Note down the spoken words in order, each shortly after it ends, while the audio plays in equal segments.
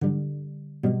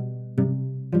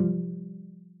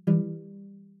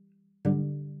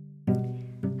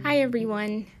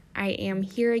everyone. I am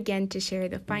here again to share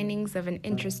the findings of an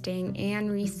interesting and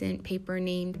recent paper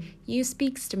named You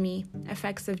Speaks to Me,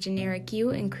 Effects of Generic You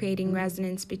in Creating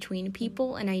Resonance Between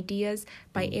People and Ideas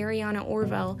by Ariana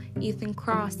Orville, Ethan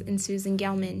Cross, and Susan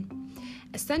Gelman.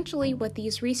 Essentially, what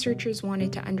these researchers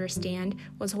wanted to understand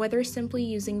was whether simply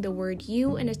using the word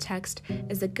you in a text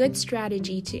is a good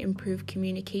strategy to improve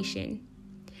communication.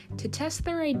 To test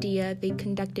their idea, they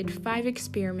conducted 5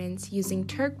 experiments using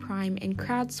Turk Prime and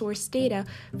crowdsourced data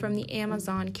from the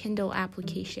Amazon Kindle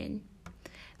application.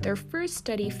 Their first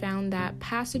study found that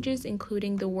passages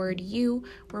including the word you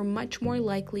were much more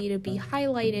likely to be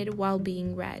highlighted while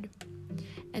being read.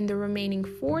 And the remaining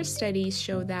 4 studies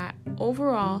show that,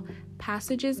 overall,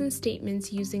 passages and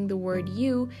statements using the word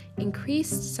you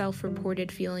increased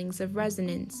self-reported feelings of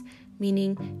resonance,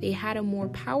 meaning they had a more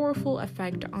powerful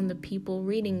effect on the people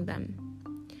reading them.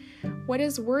 What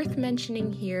is worth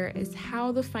mentioning here is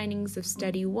how the findings of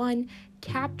Study 1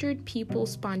 captured people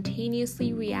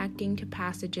spontaneously reacting to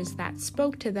passages that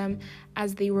spoke to them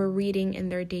as they were reading in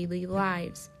their daily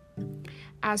lives.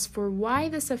 As for why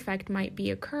this effect might be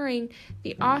occurring,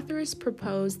 the authors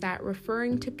propose that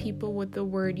referring to people with the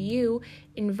word you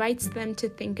invites them to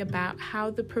think about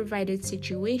how the provided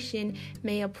situation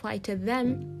may apply to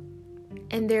them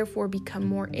and therefore become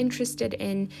more interested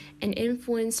in and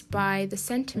influenced by the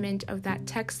sentiment of that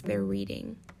text they're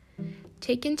reading.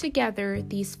 Taken together,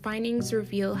 these findings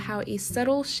reveal how a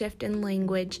subtle shift in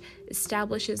language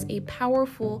establishes a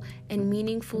powerful and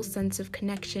meaningful sense of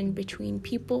connection between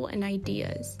people and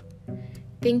ideas.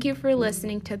 Thank you for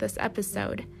listening to this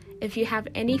episode. If you have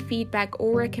any feedback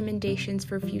or recommendations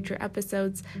for future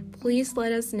episodes, please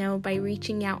let us know by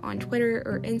reaching out on Twitter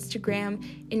or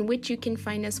Instagram, in which you can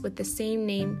find us with the same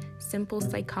name, Simple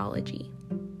Psychology.